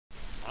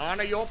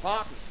Honor your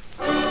partner.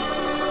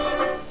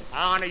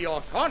 Honor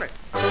your corner.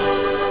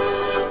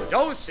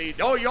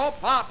 Do-si-do your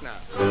partner.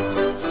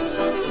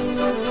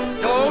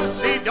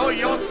 Do-si-do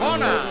your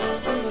corner.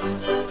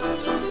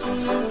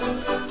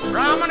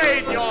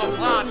 Promenade your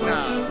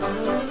partner.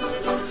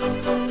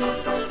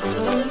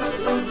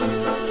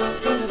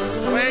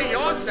 Square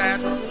your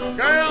sets.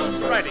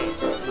 Girls ready.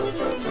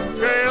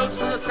 Girls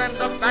to the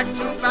center, back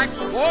to back.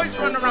 Boys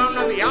run around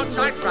on the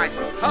outside track.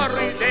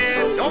 Hurry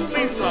there, don't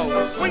be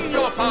slow. Swing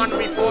your partner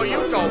before you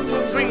go.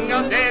 Swing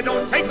her there,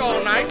 don't take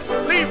all night.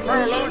 Leave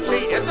her alone,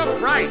 she is a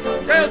fright.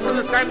 Girls to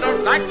the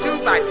center, back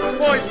to back.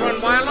 Boys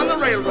run wild on the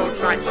railroad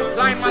track.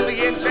 Climb on the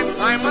engine,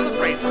 climb on the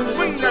freight.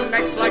 Swing the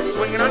necks like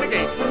swinging on a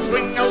gate.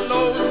 Swing her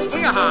low,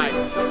 swing her high.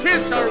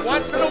 Kiss her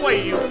once and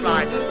away you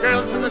fly.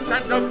 Girls to the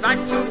center, back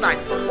to back.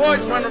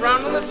 Boys run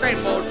around on the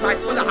same old track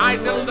with a high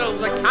diddle-diddle,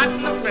 the cat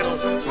in the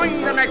fiddle. Swing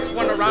the next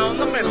one around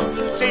the middle.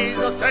 She's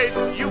the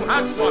third, you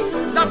have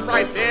swung. Stop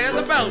right there,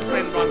 the bell's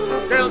been rung.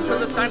 Girls to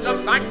the center,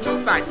 back to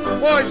back.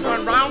 Boys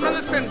run round on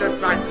the cinder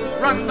track.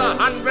 Run the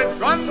 100,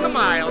 run the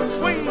mile.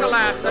 Swing the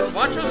last and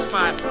watch her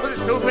smile. With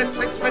his 2-bit,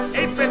 6-bit,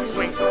 8-bit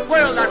swing.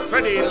 Whirl that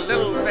pretty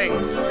little thing.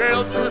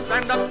 Girls to the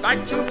center,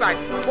 back to back.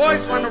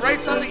 Boys run a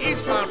race on the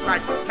eastbound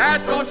track.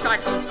 Cast off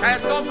shackles,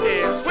 cast off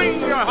gears. Swing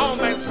your home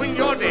and swing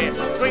your dear.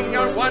 Swing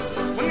her once,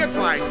 swing her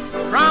twice.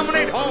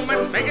 Promenade home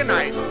and make it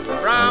nice.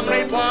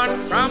 Promenade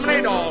one,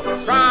 promenade all.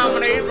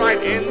 Promenade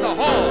right in the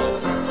hall.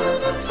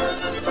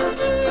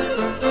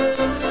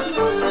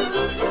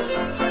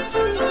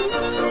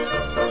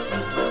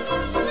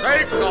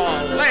 Circle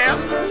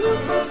left.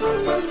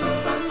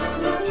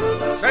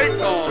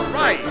 Circle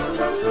right.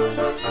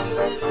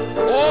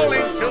 All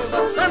into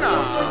the center.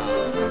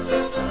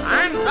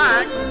 And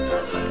back.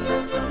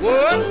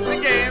 Once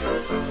again.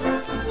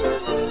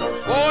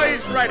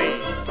 Boys ready.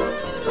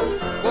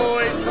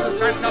 Boys to the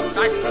center,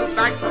 back to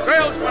back.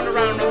 Girls run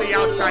around on the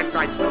outside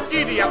track.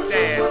 Giddy up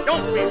there,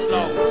 don't be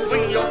slow.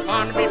 Swing your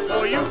partner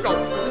before you go.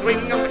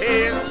 Swing them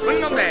here,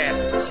 swing them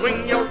there.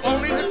 Swing your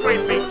ponies a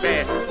great big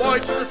bear.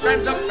 Boys to the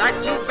center,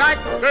 back to back.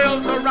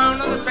 Girls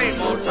around on the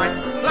same old track.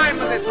 Climb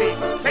on the seat,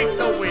 take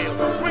the wheel.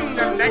 Swing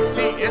them next,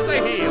 he is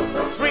a heel.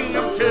 Swing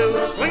them two,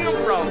 swing them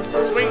fro.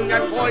 Swing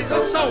that boys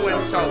are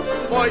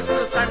so-and-so. Boys to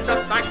the center,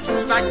 back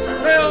to back.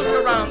 Girls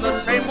around the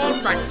same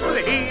old track. With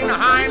a he and a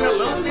high and a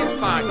little piece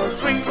spy.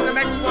 Swing the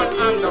next one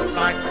on the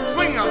fly.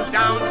 Swing them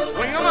down,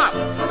 swing them up.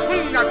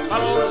 Swing that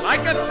fellow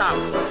like a top.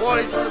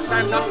 Boys to the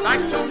center, back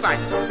to back.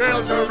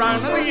 Girls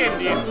around on the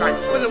Indian track.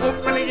 With a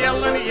whoop and a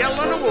yell and a yell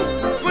and a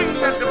whoop. Swing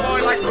that the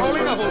boy like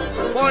rolling a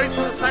hoop. Boys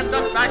to the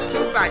center, back to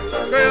back.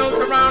 Girls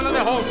around on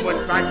the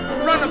homeward track.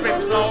 Run a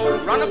bit slow,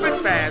 run a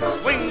bit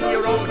fast. Swing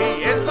your own,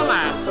 he is the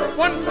last.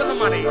 1 for the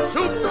money, 2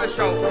 for the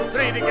show.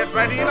 3 to get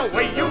ready and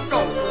away you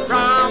go.